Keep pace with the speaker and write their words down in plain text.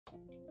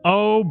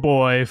Oh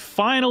boy,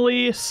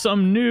 finally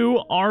some new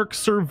Ark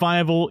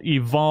Survival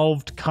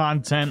Evolved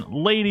content.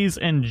 Ladies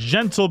and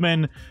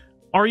gentlemen,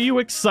 are you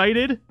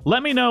excited?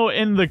 Let me know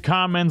in the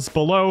comments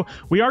below.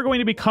 We are going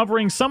to be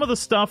covering some of the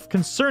stuff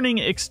concerning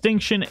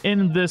Extinction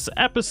in this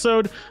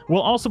episode.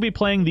 We'll also be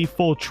playing the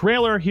full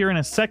trailer here in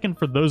a second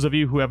for those of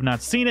you who have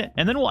not seen it,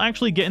 and then we'll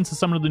actually get into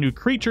some of the new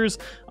creatures,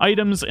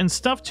 items, and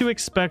stuff to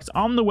expect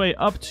on the way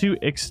up to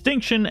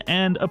Extinction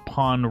and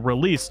upon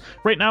release.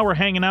 Right now we're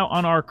hanging out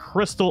on our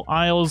Crystal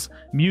Isles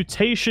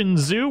Mutation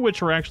Zoo,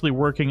 which we're actually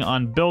working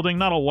on building.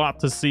 Not a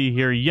lot to see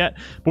here yet,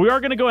 but we are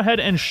going to go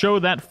ahead and show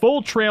that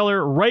full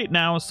trailer right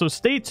now. So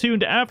stay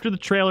tuned after the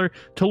trailer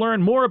to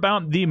learn more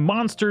about the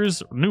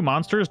monsters, new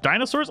monsters,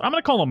 dinosaurs? I'm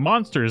going to call them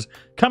monsters,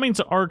 coming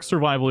to Ark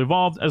Survival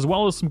Evolved, as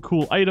well as some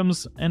cool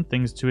items and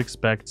things to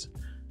expect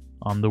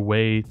on the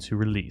way to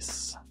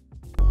release.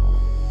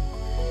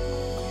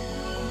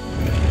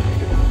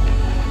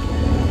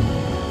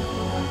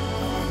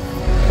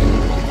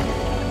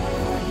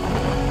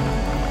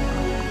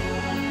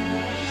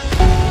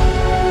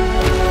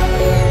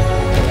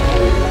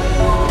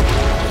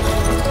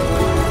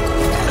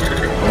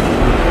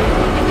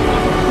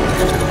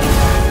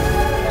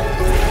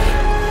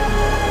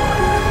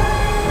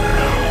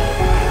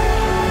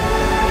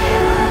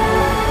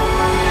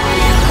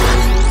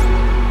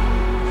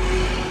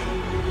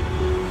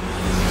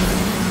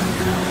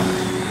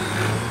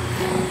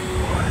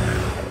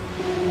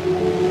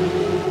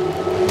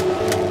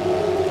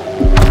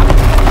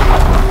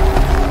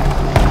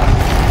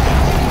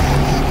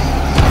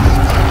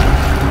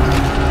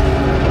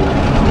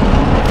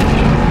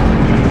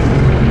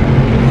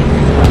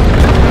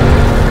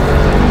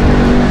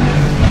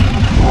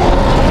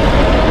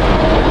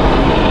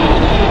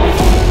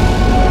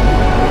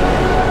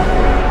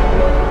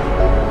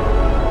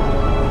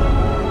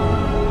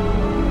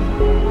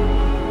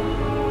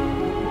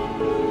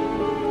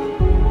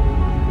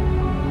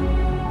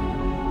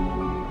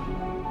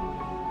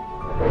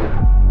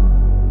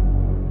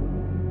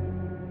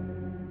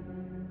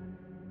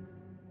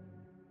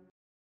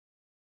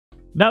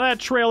 Now that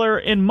trailer,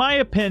 in my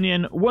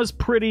opinion, was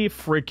pretty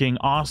freaking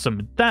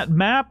awesome. That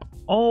map,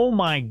 oh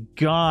my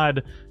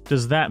god,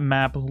 does that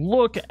map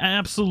look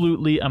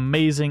absolutely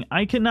amazing.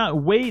 I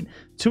cannot wait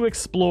to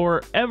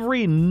explore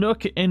every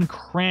nook and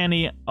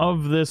cranny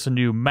of this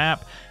new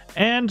map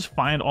and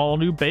find all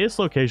new base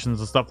locations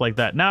and stuff like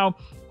that. Now,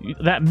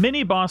 that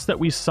mini boss that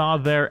we saw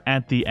there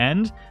at the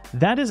end,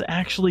 that is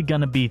actually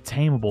going to be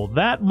tameable.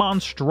 That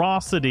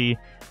monstrosity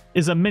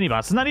is a mini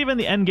boss. It's not even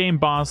the end game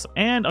boss,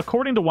 and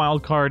according to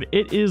Wildcard,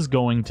 it is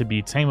going to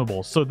be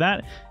tameable. So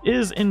that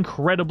is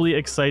incredibly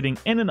exciting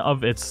in and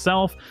of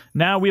itself.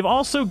 Now, we've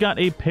also got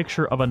a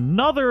picture of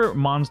another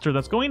monster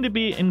that's going to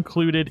be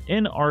included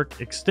in Ark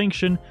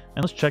Extinction,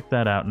 and let's check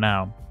that out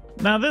now.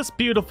 Now, this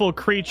beautiful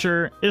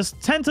creature is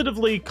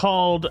tentatively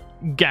called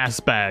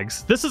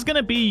GASBAGS. This is going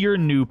to be your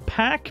new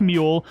pack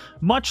mule,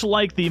 much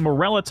like the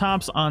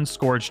Morellatops on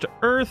Scorched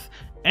Earth,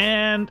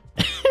 and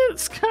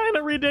it's kind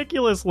of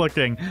ridiculous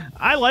looking.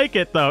 I like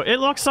it, though. It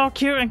looks so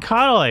cute and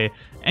cuddly.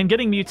 And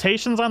getting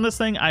mutations on this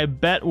thing, I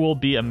bet, will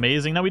be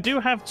amazing. Now, we do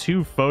have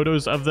two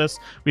photos of this.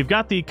 We've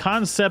got the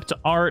concept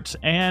art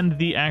and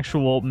the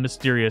actual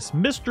Mysterious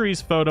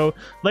Mysteries photo,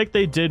 like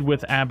they did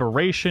with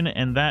Aberration,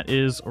 and that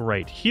is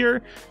right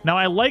here. Now,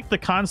 I like the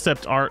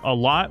concept art a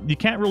lot. You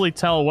can't really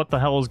tell what the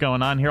hell is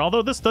going on here,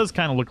 although this does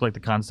kind of look like the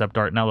concept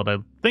art now that I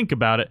think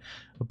about it.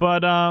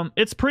 But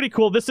it's pretty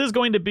cool. This is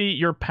going to be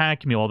your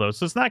pack mule, though,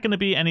 so it's not going to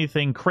be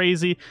anything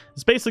crazy.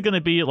 It's basically going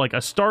to be like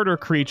a starter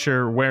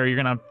creature where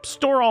you're going to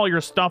store all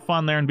your stuff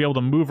on there and be able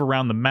to move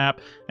around the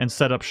map and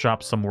set up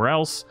shop somewhere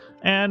else.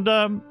 And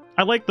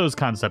I like those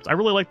concepts. I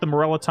really like the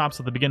Morellatops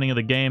at the beginning of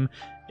the game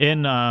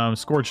in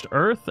Scorched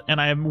Earth,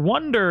 and I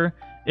wonder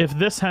if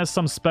this has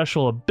some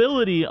special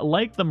ability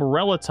like the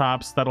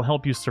Morellatops that'll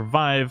help you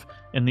survive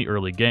in the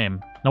early game.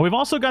 Now, we've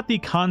also got the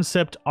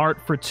concept art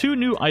for two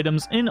new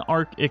items in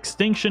Ark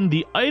Extinction,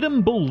 the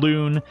item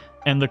balloon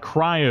and the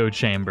cryo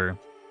chamber.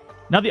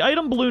 Now, the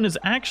item balloon is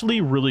actually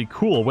really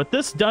cool. What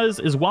this does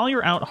is while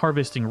you're out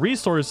harvesting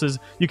resources,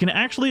 you can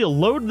actually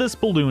load this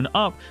balloon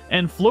up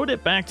and float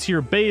it back to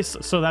your base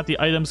so that the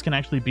items can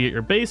actually be at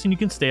your base and you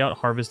can stay out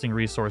harvesting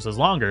resources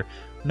longer.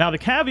 Now, the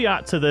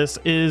caveat to this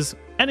is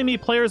enemy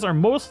players are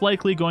most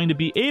likely going to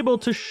be able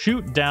to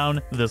shoot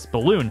down this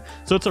balloon.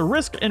 So it's a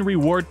risk and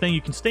reward thing. You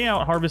can stay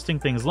out harvesting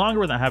things longer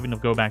without having to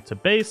go back to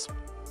base.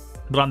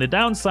 But on the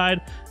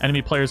downside,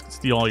 enemy players can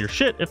steal all your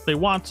shit if they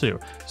want to.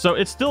 So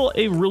it's still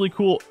a really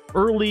cool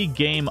early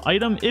game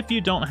item if you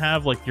don't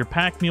have like your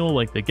pack mule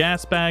like the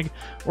gas bag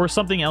or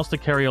something else to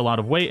carry a lot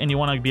of weight and you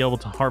want to be able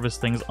to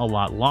harvest things a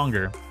lot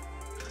longer.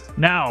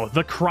 Now,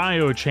 the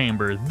cryo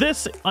chamber.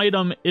 This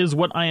item is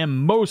what I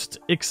am most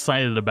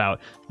excited about.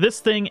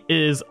 This thing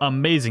is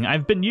amazing.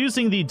 I've been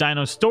using the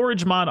Dino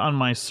storage mod on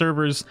my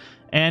servers,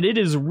 and it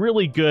is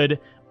really good.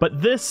 But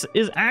this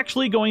is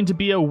actually going to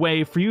be a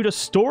way for you to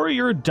store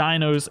your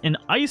dinos in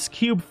ice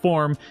cube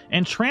form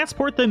and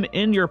transport them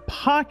in your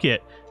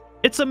pocket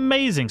It's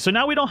amazing. So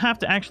now we don't have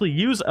to actually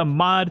use a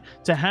mod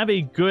to have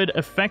a good,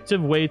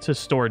 effective way to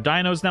store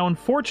dinos. Now,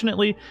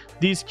 unfortunately,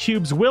 these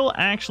cubes will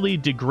actually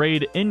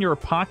degrade in your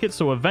pocket,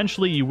 so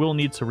eventually you will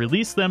need to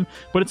release them,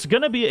 but it's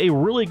going to be a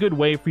really good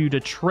way for you to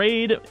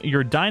trade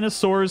your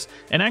dinosaurs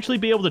and actually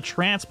be able to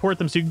transport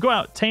them. So you can go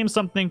out, tame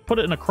something, put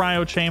it in a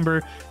cryo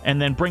chamber,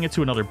 and then bring it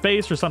to another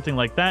base or something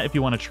like that if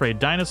you want to trade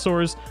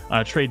dinosaurs,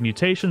 trade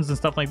mutations and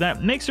stuff like that.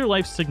 It makes your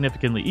life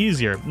significantly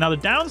easier. Now, the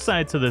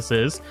downside to this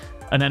is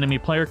an enemy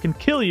player can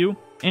kill you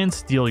and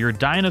steal your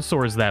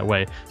dinosaurs that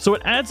way. So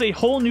it adds a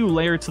whole new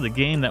layer to the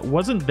game that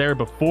wasn't there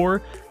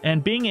before,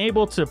 and being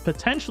able to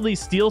potentially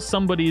steal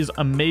somebody's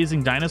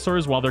amazing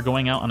dinosaurs while they're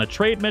going out on a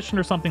trade mission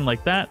or something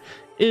like that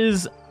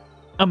is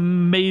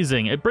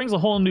amazing. It brings a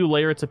whole new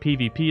layer to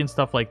PvP and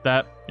stuff like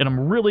that, and I'm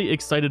really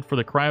excited for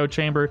the cryo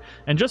chamber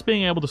and just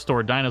being able to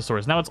store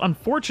dinosaurs. Now, it's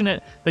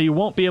unfortunate that you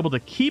won't be able to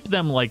keep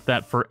them like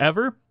that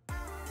forever,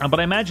 but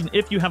I imagine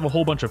if you have a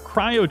whole bunch of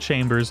cryo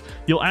chambers,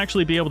 you'll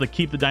actually be able to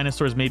keep the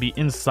dinosaurs maybe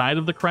inside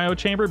of the cryo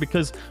chamber,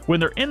 because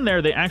when they're in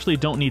there, they actually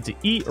don't need to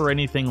eat or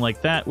anything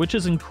like that, which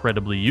is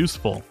incredibly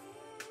useful.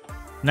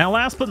 Now,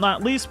 last but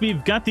not least,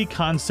 we've got the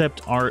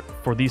concept art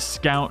for the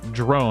Scout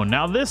drone.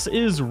 Now, this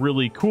is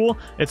really cool.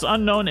 It's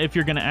unknown if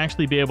you're going to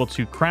actually be able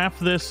to craft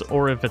this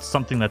or if it's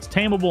something that's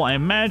tameable. I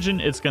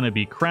imagine it's going to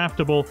be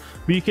craftable,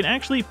 but you can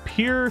actually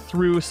peer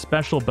through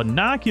special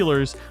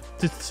binoculars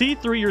to see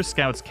through your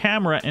Scout's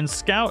camera and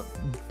scout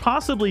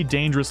possibly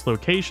dangerous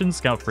locations,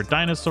 scout for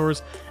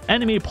dinosaurs,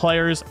 enemy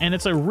players, and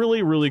it's a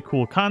really, really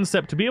cool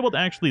concept to be able to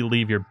actually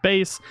leave your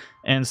base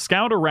and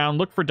scout around,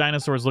 look for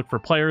dinosaurs, look for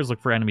players, look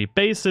for enemy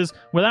bases,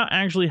 without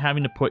actually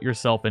having to put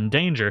yourself in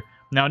danger.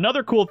 Now,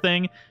 another cool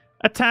thing,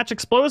 attach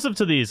explosive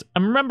to these.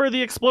 And remember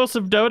the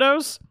explosive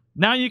dodos?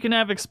 Now you can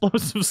have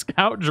explosive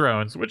scout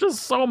drones, which is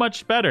so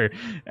much better.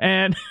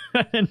 And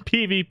in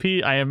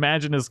PvP, I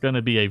imagine is going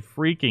to be a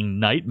freaking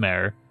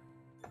nightmare.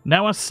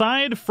 Now,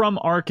 aside from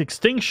Ark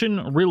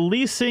Extinction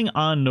releasing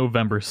on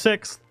November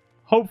 6th,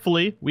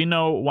 hopefully, we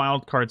know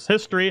Wildcard's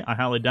history. I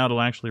highly doubt it'll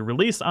actually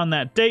release on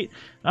that date,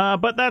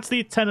 but that's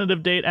the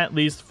tentative date, at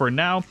least for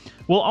now.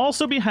 We'll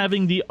also be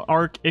having the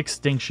Ark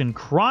Extinction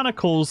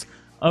Chronicles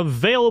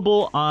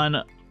available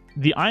on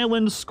the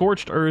Island,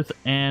 Scorched Earth,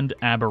 and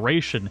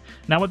Aberration.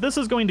 Now, what this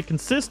is going to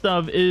consist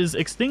of is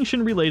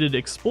Extinction-related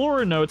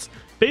Explorer notes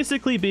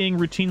basically being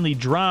routinely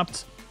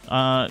dropped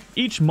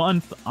each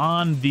month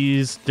on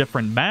these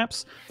different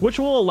maps, which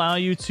will allow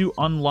you to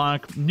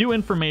unlock new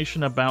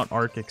information about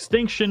Ark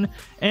Extinction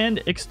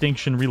and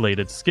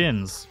Extinction-related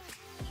skins.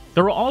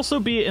 There will also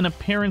be an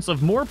appearance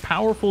of more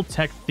powerful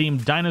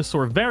tech-themed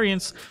dinosaur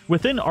variants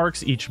within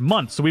Arks each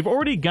month. So we've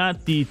already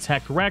got the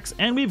Tech Rex,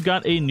 and we've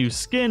got a new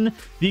skin,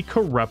 the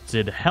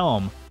Corrupted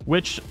Helm,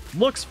 which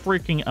looks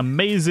freaking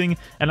amazing,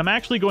 and I'm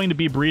actually going to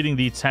be breeding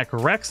the Tech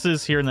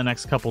Rexes here in the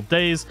next couple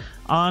days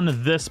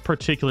on this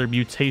particular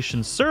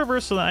mutation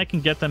server so that I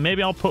can get them.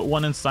 Maybe I'll put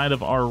one inside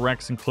of our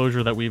Rex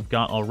enclosure that we've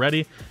got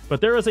already,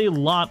 but there is a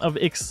lot of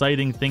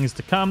exciting things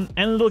to come,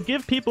 and it'll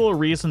give people a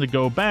reason to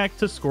go back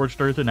to Scorched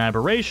Earth and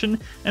Aberration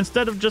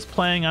instead of just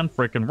playing on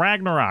frickin'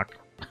 Ragnarok.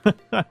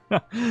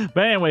 But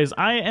anyways,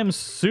 I am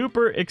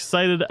super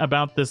excited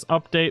about this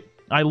update.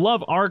 I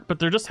love Ark, but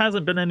there just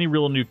hasn't been any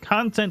real new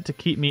content to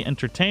keep me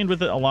entertained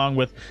with it, along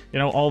with, you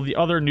know, all the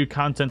other new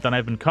content that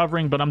I've been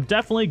covering. But I'm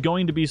definitely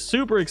going to be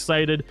super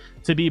excited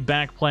to be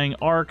back playing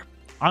Ark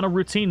on a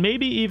routine,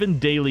 maybe even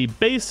daily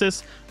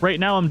basis.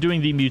 Right now I'm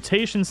doing the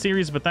mutation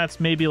series, but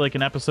that's maybe like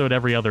an episode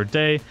every other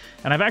day.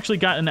 And I've actually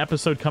got an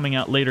episode coming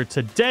out later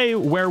today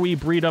where we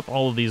breed up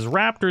all of these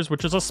raptors,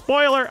 which is a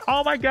spoiler.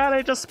 Oh my god,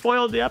 I just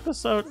spoiled the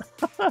episode.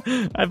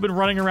 I've been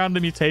running around the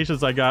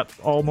mutations I got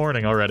all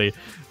morning already.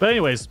 But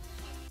anyways,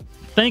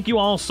 thank you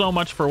all so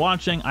much for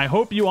watching. I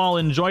hope you all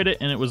enjoyed it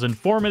and it was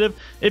informative.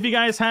 If you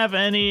guys have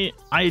any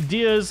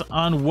ideas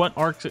on what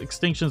Ark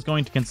Extinction is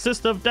going to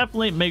consist of,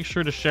 definitely make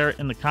sure to share it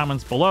in the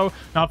comments below.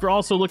 Now, if you're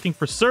also looking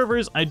for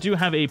servers, I do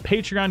have a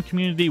Patreon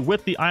community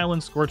with the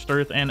Island, Scorched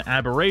Earth, and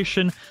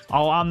Aberration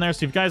all on there.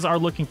 So if you guys are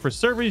looking for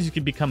servers, you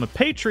can become a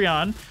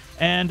Patreon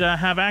and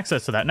have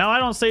access to that. Now, I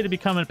don't say to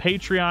become a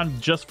Patreon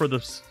just for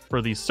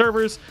these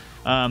servers,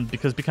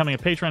 because becoming a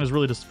Patreon is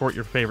really to support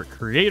your favorite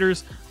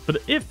creators. But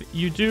if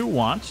you do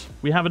want,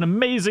 we have an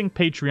amazing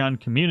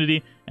Patreon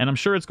community, and I'm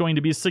sure it's going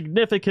to be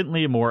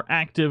significantly more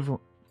active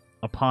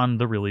upon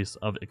the release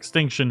of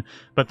Extinction.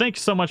 But thank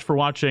you so much for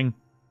watching.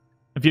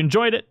 If you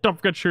enjoyed it, don't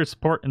forget to show your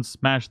support and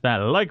smash that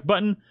like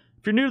button.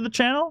 If you're new to the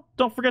channel,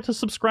 don't forget to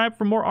subscribe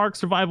for more Ark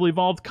Survival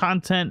Evolved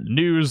content,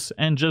 news,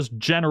 and just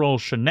general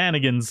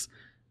shenanigans.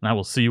 And I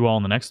will see you all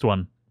in the next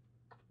one.